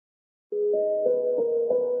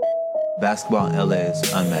Basketball in LA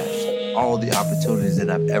is unmatched. All the opportunities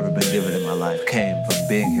that I've ever been given in my life came from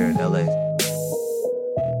being here in LA.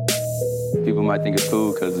 People might think it's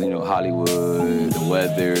cool because, Hollywood, the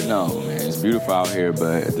weather. No, man, it's beautiful out here,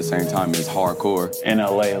 but at the same time, it's hardcore. In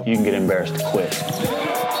LA, you can get embarrassed quick.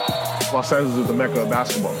 Los Angeles is the mecca of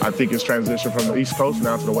basketball. I think it's transitioned from the East Coast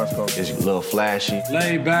now to the West Coast. It's a little flashy.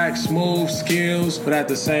 Laid back, smooth, skills, but at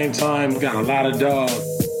the same time, got a lot of dog.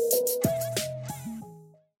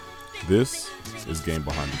 This is Game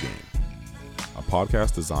Behind the Game, a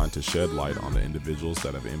podcast designed to shed light on the individuals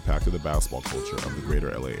that have impacted the basketball culture of the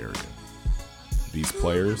greater LA area. These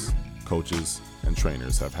players, coaches, and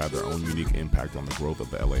trainers have had their own unique impact on the growth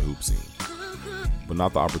of the LA hoop scene, but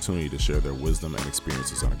not the opportunity to share their wisdom and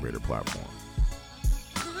experiences on a greater platform.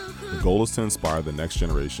 The goal is to inspire the next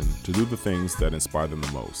generation to do the things that inspire them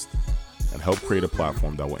the most, and help create a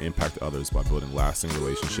platform that will impact others by building lasting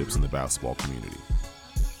relationships in the basketball community.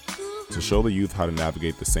 To show the youth how to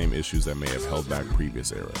navigate the same issues that may have held back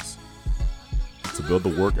previous eras. To build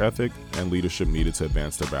the work ethic and leadership needed to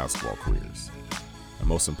advance their basketball careers. And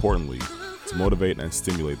most importantly, to motivate and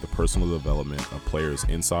stimulate the personal development of players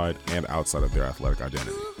inside and outside of their athletic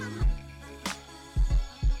identity.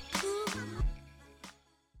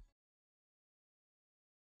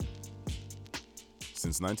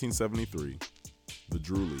 Since 1973, the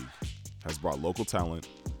Drew League has brought local talent,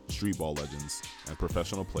 street ball legends, and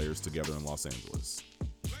professional players together in Los Angeles,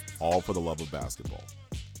 all for the love of basketball.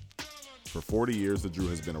 For 40 years, the Drew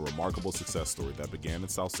has been a remarkable success story that began in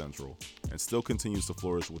South Central and still continues to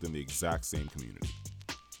flourish within the exact same community.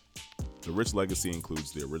 The rich legacy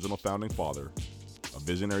includes the original founding father, a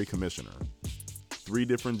visionary commissioner, 3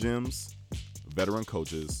 different gyms, veteran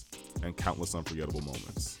coaches, and countless unforgettable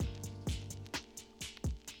moments.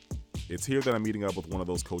 It's here that I'm meeting up with one of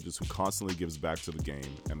those coaches who constantly gives back to the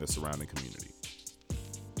game and the surrounding community.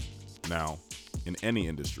 Now, in any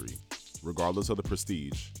industry, regardless of the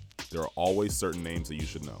prestige, there are always certain names that you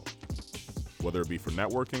should know, whether it be for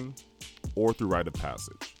networking or through rite of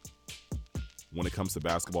passage. When it comes to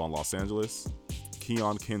basketball in Los Angeles,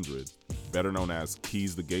 Keon Kindred, better known as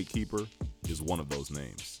Keys the Gatekeeper, is one of those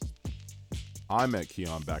names. I met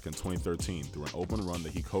Keon back in 2013 through an open run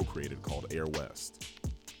that he co-created called Air West.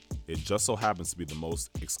 It just so happens to be the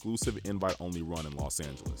most exclusive invite-only run in Los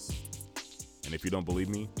Angeles. And if you don't believe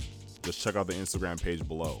me, just check out the Instagram page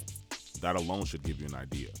below. That alone should give you an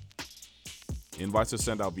idea. Invites are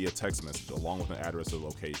sent out via text message along with an address or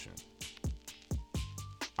location.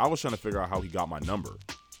 I was trying to figure out how he got my number,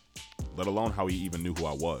 let alone how he even knew who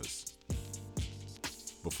I was.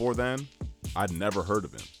 Before then, I'd never heard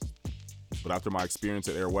of him. But after my experience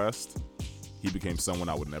at Air West, he became someone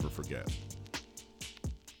I would never forget.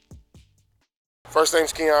 First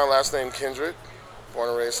name's Keon, last name Kindred. Born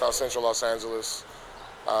and raised South Central Los Angeles.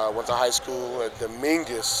 Went to high school at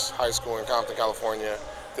Dominguez High School in Compton, California.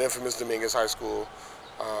 The infamous Dominguez High School.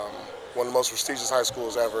 One of the most prestigious high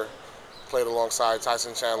schools ever. Played alongside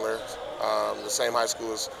Tyson Chandler, the same high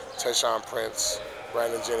school as Tayshaun Prince,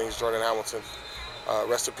 Brandon Jennings, Jordan Hamilton.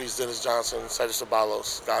 Rest in peace, Dennis Johnson, Cedric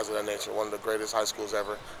Ceballos, guys of that nature. One of the greatest high schools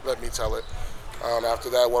ever, let me tell it. After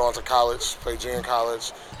that, went on to college, played junior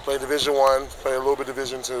college, played Division I, played a little bit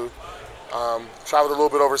Division II. Traveled a little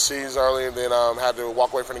bit overseas early and then had to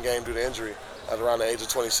walk away from the game due to injury at around the age of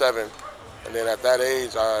 27. And then at that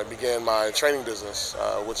age, I began my training business,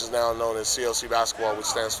 which is now known as CLC Basketball, which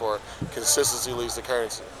stands for Consistency Leads to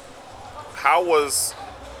Currency. How was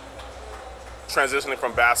transitioning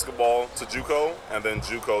from basketball to JUCO and then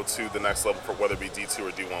JUCO to the next level for whether it be D2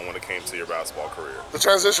 or D1 when it came to your basketball career? The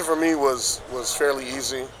transition for me was fairly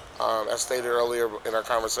easy. As stated earlier in our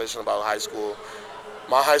conversation about high school,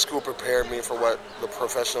 my high school prepared me for what the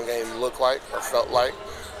professional game looked like or felt like.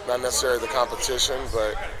 Not necessarily the competition,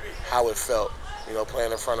 but how it felt.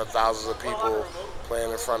 Playing in front of thousands of people,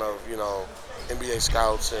 playing in front of, NBA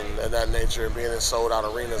scouts and that nature, and being in sold-out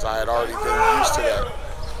arenas. I had already been used to that.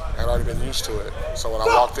 I had already been used to it. So when I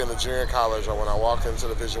walked into junior college or when I walked into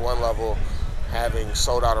the Division I level, having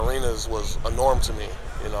sold-out arenas was a norm to me.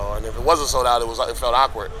 And if it wasn't sold out, it felt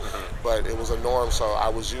awkward. Mm-hmm. But it was a norm, so I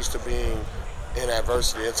was used to being in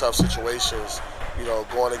adversity, in tough situations,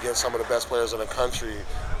 going against some of the best players in the country,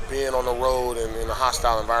 being on the road and in a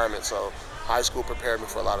hostile environment. So high school prepared me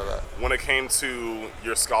for a lot of that. When it came to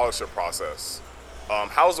your scholarship process,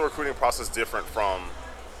 how is the recruiting process different from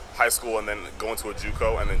high school and then going to a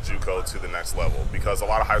JUCO and then JUCO to the next level? Because a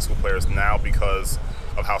lot of high school players now, because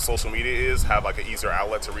of how social media is, have like an easier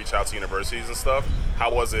outlet to reach out to universities and stuff.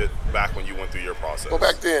 How was it back when you went through your process? Well,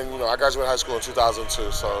 back then, I graduated high school in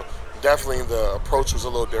 2002, so definitely the approach was a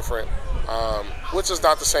little different, which is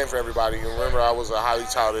not the same for everybody. And remember, I was a highly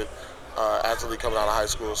touted athlete coming out of high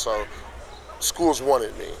school. So schools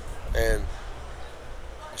wanted me. And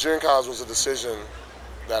junior college was a decision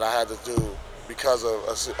that I had to do because of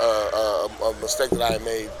a mistake that I had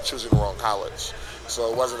made choosing the wrong college. So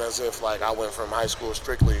it wasn't as if like I went from high school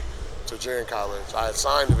strictly to junior college. I had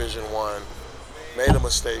signed Division I, made a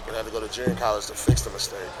mistake, and had to go to junior college to fix the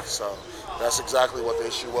mistake. So that's exactly what the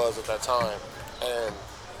issue was at that time. And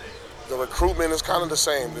the recruitment is kind of the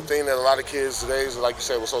same. The thing that a lot of kids today is, like you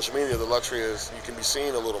said, with social media, the luxury is you can be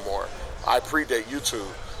seen a little more. I predate YouTube.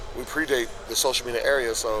 We predate the social media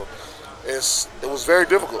area, so it was very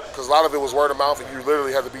difficult because a lot of it was word of mouth, and you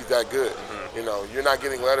literally had to be that good. Mm-hmm. You know, you're not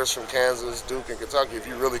getting letters from Kansas, Duke, and Kentucky if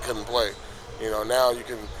you really couldn't play. You know, now you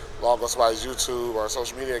can log on somebody's YouTube or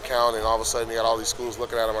social media account, and all of a sudden you got all these schools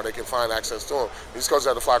looking at them, or they can find access to them. These coaches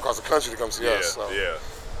had to fly across the country to come see us. So. Yeah.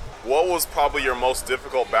 What was probably your most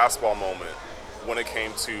difficult basketball moment when it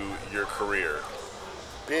came to your career?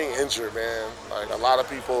 Being injured, man. Like, a lot of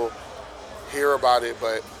people hear about it,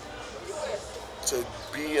 but to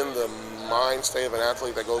be in the mind state of an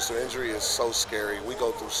athlete that goes through injury is so scary. We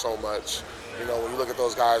go through so much. You know, when you look at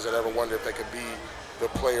those guys that ever wonder if they could be the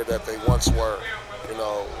player that they once were, you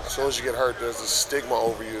know, as soon as you get hurt, there's a stigma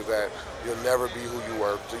over you that you'll never be who you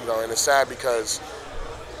were. You know, and it's sad because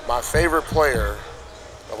my favorite player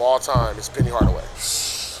of all time is Penny Hardaway.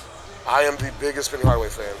 I am the biggest Penny Hardaway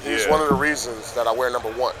fan. He's one of the reasons that I wear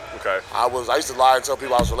number 1. Okay. I used to lie and tell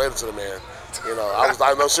people I was related to the man. You know,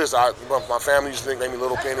 no seriously, my family used to nickname me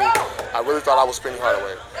Little Penny. I really thought I was Penny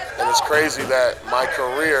Hardaway. And it's crazy that my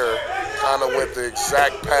career kind of went the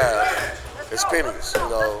exact path as Penny's. You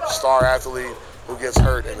know, star athlete who gets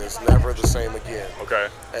hurt and is never the same again. Okay.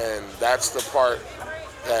 And that's the part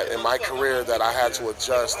that in my career that I had to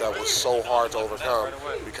adjust that was so hard to overcome,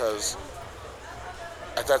 because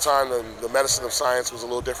at that time the medicine of science was a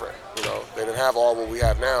little different. You know, they didn't have all what we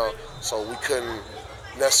have now, so we couldn't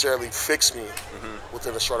necessarily fix me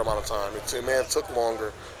within a short amount of time. It may have took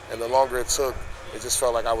longer, and the longer it took, it just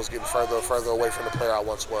felt like I was getting further and further away from the player I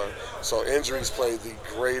once was. So injuries played the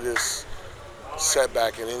greatest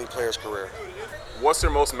setback in any player's career. What's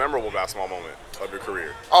your most memorable basketball moment of your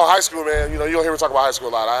career? Oh, high school, man. You know, you don't hear me talk about high school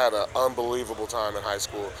a lot. I had an unbelievable time in high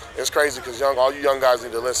school. It's crazy because all you young guys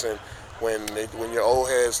need to listen when your old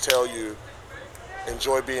heads tell you,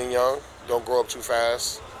 enjoy being young, don't grow up too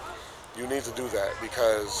fast. You need to do that,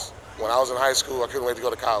 because when I was in high school, I couldn't wait to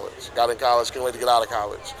go to college. Got in college, couldn't wait to get out of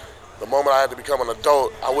college. The moment I had to become an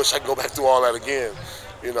adult, I wish I could go back through all that again.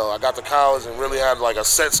 You know, I got to college and really had like a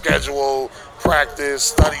set schedule, practice,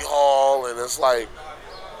 study hall, and it's like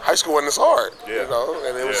high school wasn't this hard. Yeah. You know,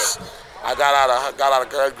 and it was. I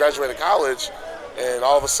graduated college, and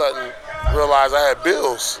all of a sudden realized I had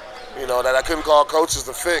bills. You know, that I couldn't call coaches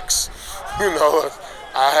to fix. You know,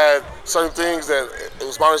 I had certain things that it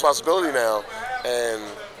was my responsibility now, and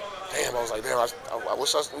damn, I was like, I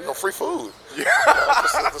wish free food. Yeah.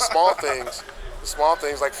 You know, the small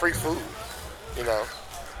things like free food. You know.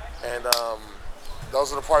 And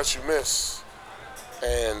those are the parts you miss.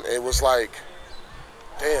 And it was like,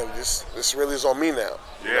 damn, this really is on me now.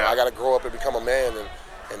 Yeah. You know, I got to grow up and become a man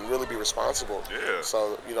and really be responsible. Yeah.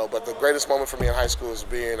 So, you know, but the greatest moment for me in high school is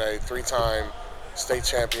being a 3-time state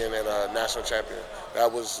champion and a national champion.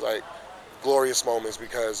 That was like glorious moments,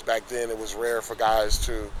 because back then it was rare for guys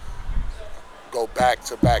to go back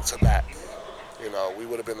to back to back. You know, we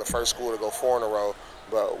would have been the first school to go 4 in a row,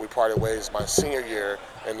 but we parted ways my senior year,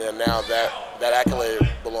 and then now that accolade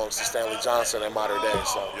belongs to Stanley Johnson at Modern Day.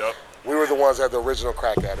 So we were the ones that had the original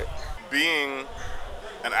crack at it. Being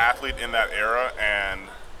an athlete in that era and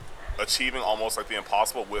achieving almost like the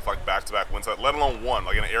impossible with like back-to-back wins, let alone one,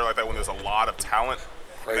 like in an era like that when there's a lot of talent.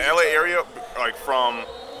 Crazy in the LA area, like from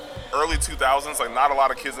early 2000s, like not a lot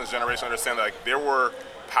of kids in this generation understand that like there were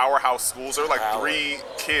powerhouse schools. There were like 4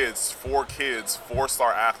 kids,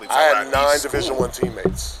 4-star athletes. I had 9 Division I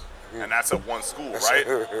teammates. And that's at one school,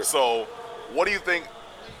 right? So what do you think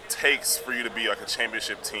takes for you to be like a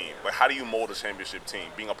championship team? Like, how do you mold a championship team,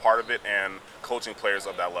 being a part of it and coaching players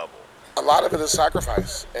of that level? A lot of it is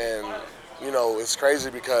sacrifice. And, you know, it's crazy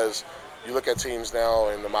because you look at teams now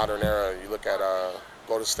in the modern era, you look at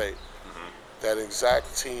Golden State. That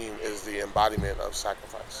exact team is the embodiment of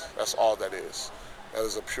sacrifice. That's all that is. That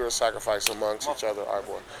is a pure sacrifice amongst each other,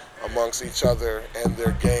 amongst each other and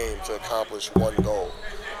their game to accomplish one goal.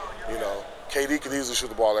 You know, KD could easily shoot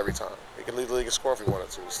the ball every time. He could lead the league in score if he wanted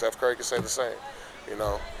to. Steph Curry could say the same. You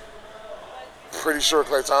know, pretty sure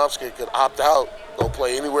Klay Thompson could opt out, go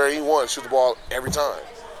play anywhere he wants, shoot the ball every time.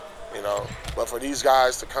 You know, but for these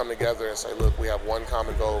guys to come together and say, look, we have one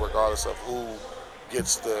common goal regardless of who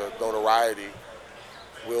gets the notoriety,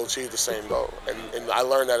 we'll achieve the same goal. And I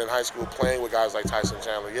learned that in high school playing with guys like Tyson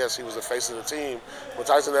Chandler. Yes, he was the face of the team, but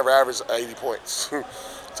Tyson never averaged 80 points.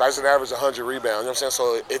 Tyson averaged 100 rebounds. You know what I'm saying?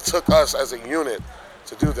 So it took us as a unit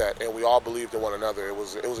to do that, and we all believed in one another. It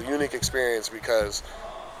was a unique experience because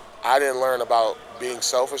I didn't learn about being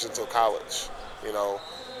selfish until college. You know,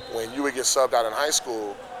 when you would get subbed out in high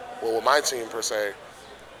school, well, with my team per se,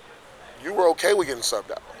 you were okay with getting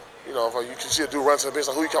subbed out. You know, if you can see a dude run to the bench,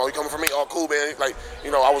 like, who you coming? You coming for me? Oh, cool, man. Like,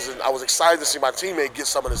 you know, I was excited to see my teammate get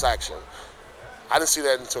some of this action. I didn't see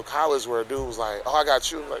that until college, where a dude was like, "Oh, I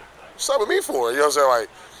got you." Like, "You subbing me for it?" You know what I'm saying? Like,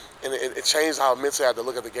 and it changed how mentally I had to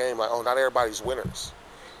look at the game. Like, oh, not everybody's winners.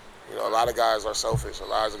 You know, a lot of guys are selfish. A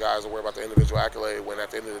lot of guys are worried about the individual accolade. When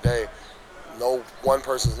at the end of the day, no one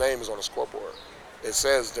person's name is on the scoreboard. It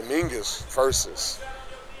says Dominguez versus.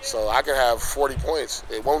 So I can have 40 points.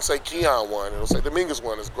 It won't say Keon won. It'll say Dominguez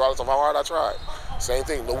won. It's regardless of how hard I tried. Same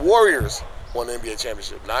thing. The Warriors won the NBA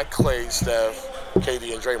championship, not Clay, Steph,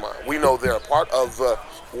 KD, and Draymond. We know they're a part of the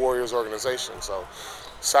Warriors organization. So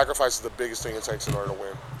sacrifice is the biggest thing it takes in order to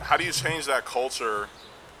win. How do you change that culture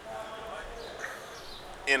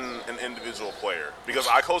in an individual player? Because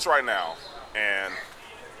I coach right now, and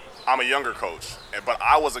I'm a younger coach, but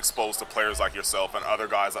I was exposed to players like yourself and other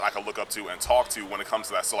guys that I could look up to and talk to when it comes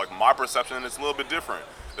to that. So, like, my perception is a little bit different.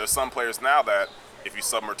 There's some players now that if you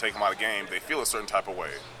sub them or take them out of the game, they feel a certain type of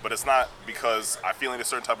way. But it's not because I feel a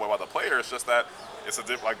certain type of way about the player. It's just that it's a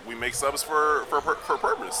different, like, we make subs for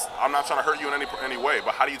purpose. I'm not trying to hurt you in any way,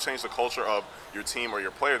 but how do you change the culture of your team or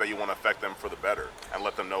your player that you want to affect them for the better and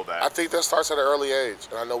let them know that? I think that starts at an early age.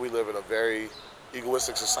 And I know we live in a very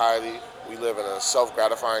egoistic society. We live in a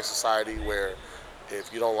self-gratifying society where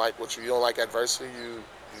if you don't like you don't like adversity, you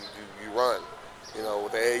run. You know,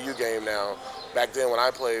 with the AAU game now, back then when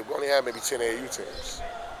I played, we only had maybe 10 AAU teams.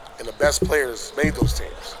 And the best players made those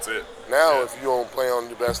teams. That's it. Now, if you don't play on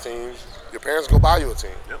your best teams, your parents go buy you a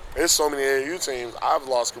team. Yep. There's so many AAU teams, I've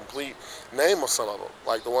lost complete name of some of them.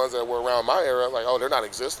 Like the ones that were around my era, like, oh, they're not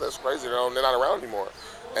existing. That's crazy. They're not around anymore.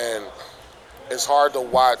 And it's hard to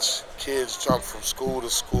watch kids jump from school to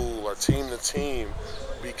school or team to team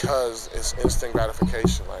because it's instant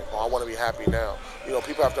gratification. Like, oh, I want to be happy now. You know,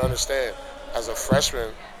 people have to understand, as a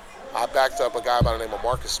freshman, I backed up a guy by the name of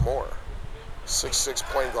Marcus Moore, 6'6"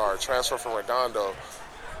 point guard, transfer from Redondo.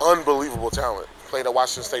 Unbelievable talent. Played at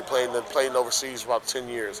Washington State, played overseas for about 10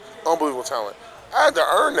 years. Unbelievable talent. I had to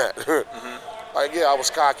earn that. Like, yeah, I was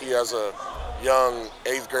cocky as a young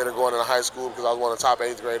 8th grader going into high school because I was one of the top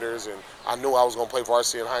 8th graders, and I knew I was going to play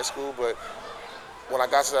varsity in high school. But when I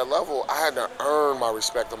got to that level, I had to earn my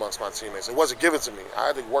respect amongst my teammates. It wasn't given to me. I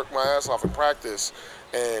had to work my ass off in practice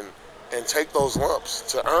and take those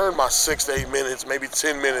lumps to earn my 6 to 8 minutes, maybe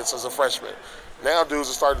 10 minutes as a freshman. Now dudes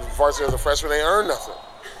that started varsity as a freshman, they earn nothing.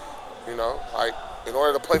 You know, like, in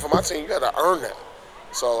order to play for my team, you got to earn that.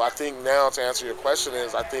 So I think now, to answer your question,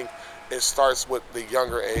 is I think it starts with the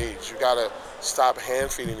younger age. You got to stop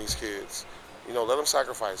hand-feeding these kids. You know, let them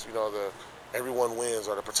sacrifice. You know, the everyone wins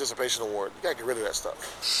or the participation award. You got to get rid of that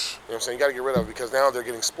stuff. You know what I'm saying? You got to get rid of it because now they're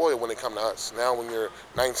getting spoiled when they come to us. Now when you're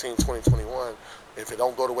 19, 20, 21, if it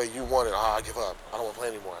don't go the way you want it, I give up. I don't want to play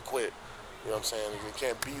anymore. I quit. You know what I'm saying? You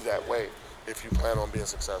can't be that way if you plan on being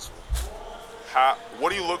successful.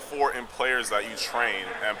 What do you look for in players that you train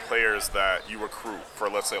and players that you recruit for,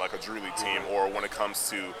 let's say, like a Drew League team, or when it comes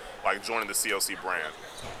to, like, joining the CLC brand?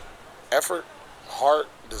 Effort, heart,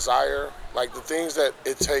 desire, like the things that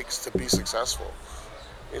it takes to be successful.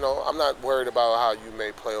 You know, I'm not worried about how you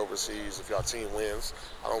may play overseas if your team wins.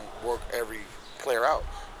 I don't work every player out.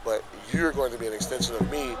 But you're going to be an extension of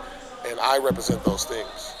me, and I represent those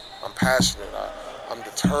things. I'm passionate. I'm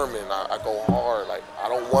determined. I go hard. Like, I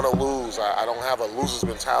don't want to lose. I don't have a loser's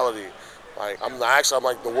mentality. Like, I'm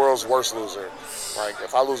like the world's worst loser. Like,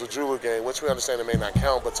 if I lose a Drew League game, which we understand it may not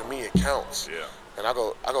count, but to me it counts. Yeah. And I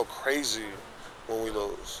go crazy when we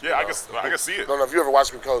lose. Yeah, I can see it. I don't know if you ever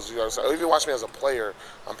watched me coach. You understand? If you watch me as a player,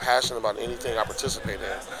 I'm passionate about anything I participate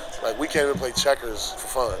in. Like, we can't even play checkers for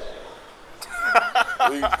fun.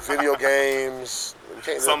 Video games.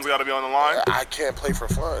 Something's got to be on the line. I can't play for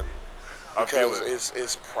fun. Because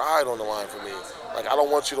it's pride on the line for me. Like, I don't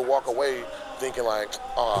want you to walk away thinking like,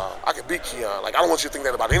 I could beat Keon. Like, I don't want you to think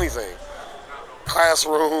that about anything.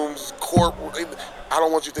 Classrooms, court. I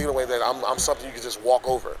don't want you thinking the way that I'm something you can just walk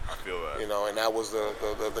over. I feel that. You know, and that was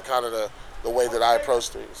the kind of the way that I approach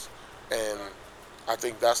things. And I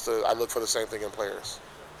think I look for the same thing in players.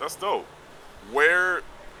 That's dope. Where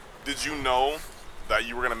did you know that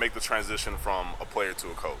you were going to make the transition from a player to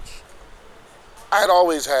a coach? I had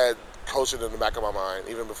always had coaching in the back of my mind,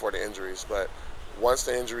 even before the injuries. But once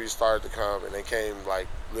the injuries started to come, and they came like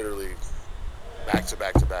literally back to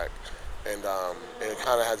back to back. And it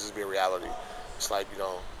kind of had to just be a reality. It's like,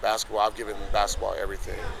 basketball, I've given basketball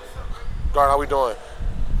everything. Guard, how we doing?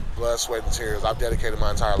 Blood, sweat, and tears. I've dedicated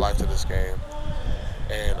my entire life to this game.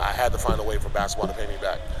 And I had to find a way for basketball to pay me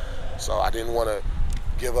back. So I didn't want to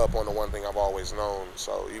give up on the one thing I've always known.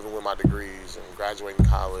 So even with my degrees and graduating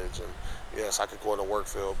college, and yes, I could go in the work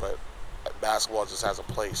field, but basketball just has a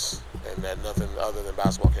place, and that nothing other than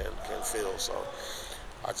basketball can fill. So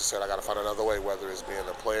I just said I got to find another way, whether it's being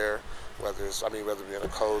a player, whether being a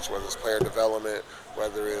coach, whether it's player development,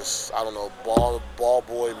 whether it's, ball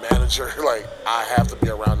boy, manager. Like, I have to be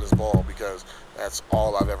around this ball because that's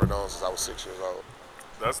all I've ever known since I was 6 years old.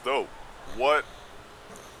 That's dope. What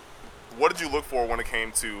did you look for when it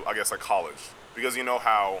came to, I guess, like college? Because you know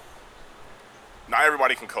how not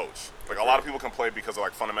everybody can coach. Like, a lot of people can play because of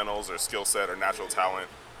like fundamentals or skill set or natural talent.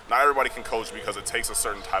 Not everybody can coach because it takes a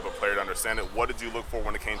certain type of player to understand it. What did you look for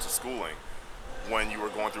when it came to schooling, when you were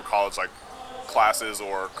going through college, like classes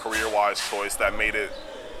or career-wise choice that made it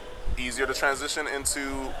easier to transition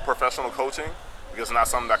into professional coaching? Because it's not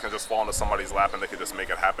something that can just fall into somebody's lap and they could just make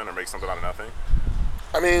it happen or make something out of nothing.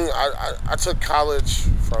 I mean, I took college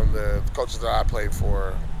from the coaches that I played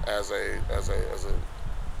for as a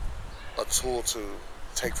tool to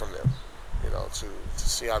take from them, to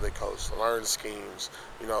see how they coach, learn schemes.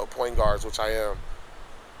 Point guards, which I am,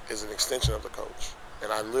 is an extension of the coach.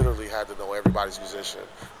 And I literally had to know everybody's position,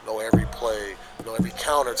 know every play, know every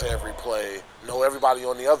counter to every play, know everybody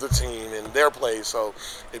on the other team and their plays. So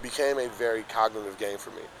it became a very cognitive game for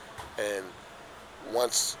me. And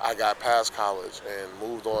once I got past college and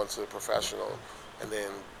moved on to professional, and then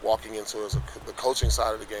walking into the coaching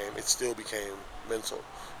side of the game, it still became mental,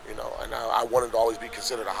 and I wanted to always be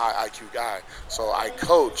considered a high IQ guy. So I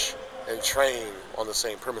coach and train on the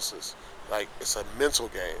same premises. Like, it's a mental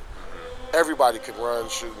game. Everybody can run,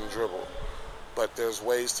 shoot, and dribble, but there's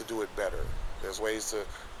ways to do it better. There's ways to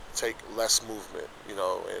take less movement,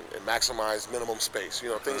 and maximize minimum space,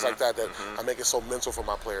 things like that I make it so mental for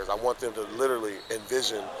my players. I want them to literally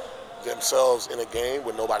envision themselves in a game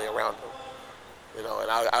with nobody around them. And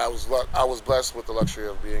I was blessed with the luxury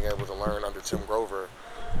of being able to learn under Tim Grover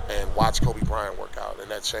and watch Kobe Bryant work out, and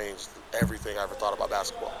that changed everything I ever thought about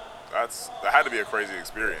basketball. That had to be a crazy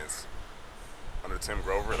experience under Tim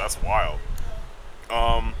Grover. That's wild.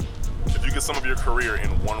 If you could sum up your career in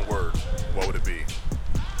one word, what would it be?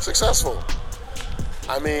 Successful.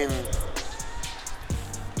 I mean,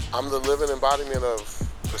 I'm the living embodiment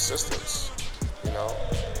of persistence,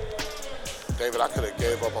 David, I could have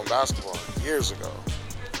gave up on basketball years ago.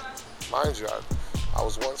 Mind you, I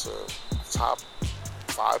was once a top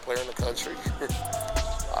 5 player in the country.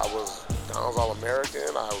 I was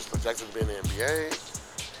All-American. I was projected to be in the NBA,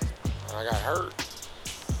 and I got hurt.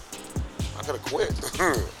 I could have quit.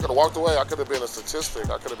 Could have walked away. I could have been a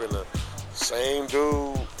statistic. I could have been the same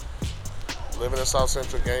dude living in South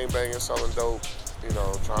Central, gang banging, selling dope,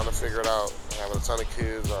 trying to figure it out, having a ton of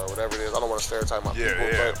kids or whatever it is. I don't want to stereotype my people,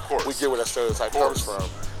 but we get where that stereotype comes from.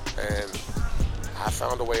 And I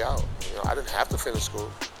found a way out. I didn't have to finish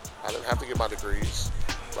school. I didn't have to get my degrees,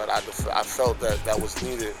 but I felt that was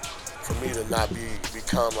needed for me to not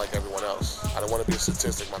become like everyone else. I don't want to be a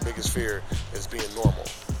statistic. My biggest fear is being normal,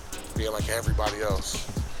 being like everybody else.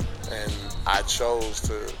 And I chose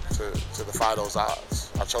to defy those odds.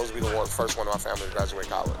 I chose to be the first one in my family to graduate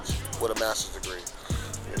college with a master's degree.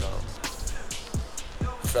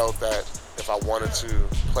 Felt that if I wanted to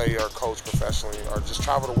play or coach professionally or just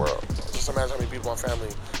travel the world, just imagine how many people in my family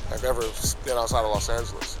have ever been outside of Los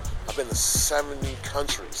Angeles. I've been to 70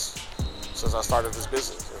 countries since I started this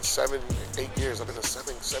business. In 7-8 years, I've been to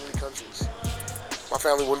 70 countries. My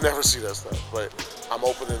family will never see that stuff, but I'm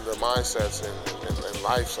opening the mindsets and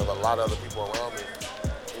lives of a lot of other people around me,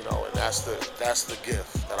 and that's the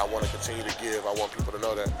gift that I want to continue to give. I want people to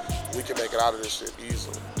know that we can make it out of this shit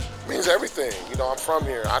easily. It means everything. I'm from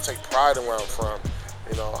here. I take pride in where I'm from.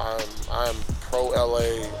 I'm pro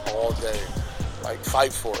LA all day. Like,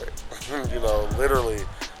 fight for it. Literally.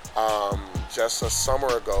 Just a summer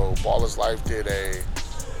ago, Ballers Life did a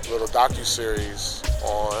little docu-series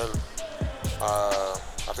on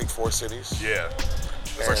I think 4 cities. Yeah.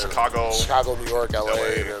 It's like Chicago, New York, LA,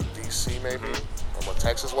 and DC maybe, or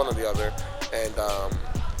Texas, one or the other. And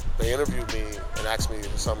they interviewed me and asked me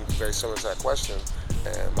something very similar to that question.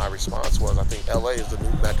 And my response was, I think LA is the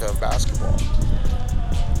new mecca of basketball.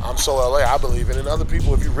 I'm so LA, I believe in it. And other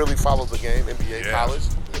people, if you really follow the game, NBA, college,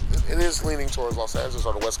 it is leaning towards Los Angeles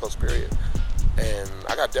or the West Coast period. And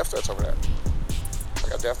I got death threats over that. I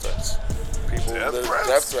got death threats. People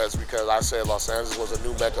death threats because I said Los Angeles was a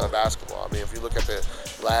new mecca of basketball. I mean, if you look at the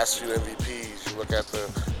last few MVPs, you look at the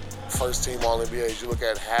first team All-NBAs. You look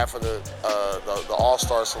at half of the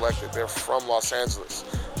All-Stars selected, they're from Los Angeles.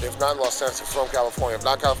 If not Los Angeles, from California. If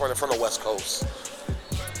not California, from the West Coast.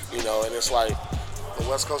 You know, and it's like the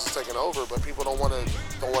West Coast is taking over, but people don't want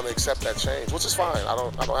to accept that change, which is fine. I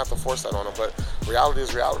don't have to force that on them. But reality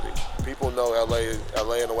is reality. People know LA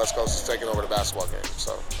and the West Coast is taking over the basketball game.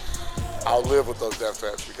 So I'll live with those death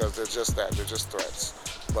threats because they're just that. They're just threats.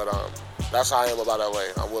 But that's how I am about LA.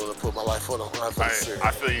 I'm willing to put my life on the line for the city.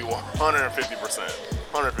 I feel you 150%.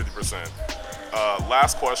 150%.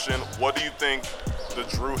 Last question. What do you think the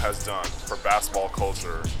Drew has done for basketball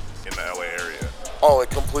culture in the LA area? Oh, it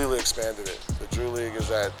completely expanded it. The Drew League is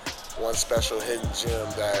that one special hidden gem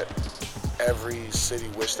that every city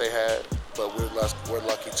wished they had, but we're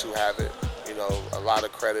lucky to have it. You know, a lot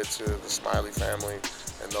of credit to the Smiley family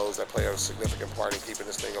and those that play a significant part in keeping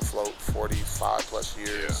this thing afloat 45 plus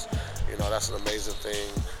years. Yeah. You know, that's an amazing thing.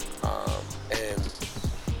 And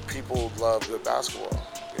people love good basketball,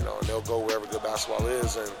 you know, and they'll go wherever good basketball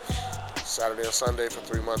is. And Saturday and Sunday for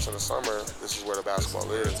 3 months in the summer, this is where the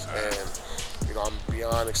basketball is. And, you know, I'm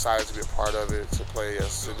beyond excited to be a part of it, to play a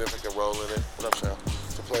significant role in it. What up, Shell?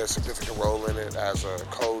 To play a significant role in it as a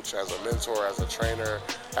coach, as a mentor, as a trainer,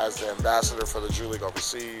 as the ambassador for the Drew League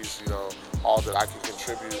overseas, you know, all that I can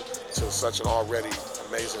contribute to such an already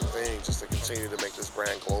amazing thing, just to continue to make this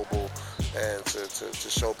brand global and to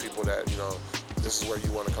show people that, you know, this is where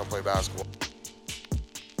you want to come play basketball.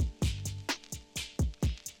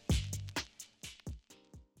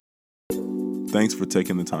 Thanks for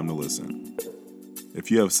taking the time to listen. If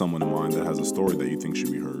you have someone in mind that has a story that you think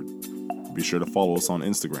should be heard, be sure to follow us on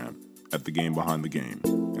Instagram at The Game Behind the Game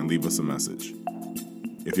and leave us a message.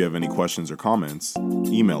 If you have any questions or comments,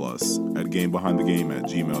 email us at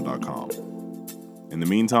gamebehindthegame@gmail.com. In the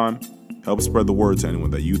meantime, help spread the word to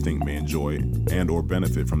anyone that you think may enjoy and or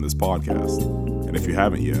benefit from this podcast. And if you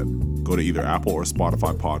haven't yet, go to either Apple or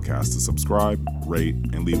Spotify podcasts to subscribe, rate,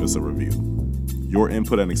 and leave us a review. Your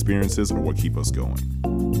input and experiences are what keep us going.